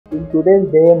today's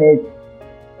day and age,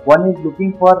 one is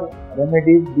looking for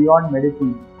remedies beyond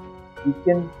medicine which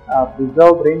can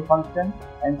preserve brain function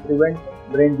and prevent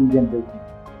brain degeneration.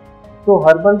 So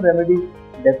herbal remedies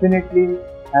definitely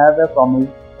have a promise,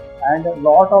 and a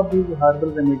lot of these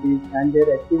herbal remedies and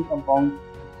their active compounds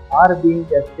are being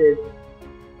tested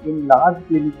in large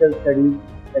clinical studies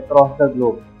across the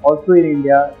globe. Also in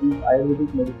India, these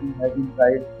Ayurvedic medicines have been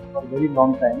tried for a very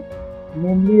long time.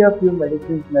 Mainly a few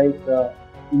medicines like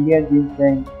Indian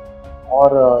ginseng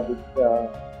or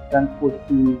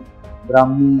Chanpushti,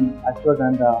 Brahmi,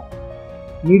 Ashwagandha.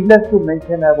 Needless to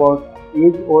mention about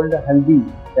age-old haldi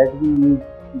that we use,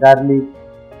 garlic.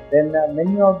 Then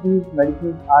many of these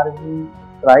medicines are being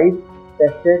tried,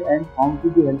 tested and found to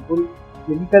be helpful.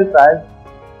 Clinical trials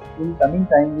in coming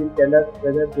time will tell us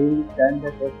whether they will stand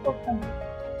the test of time.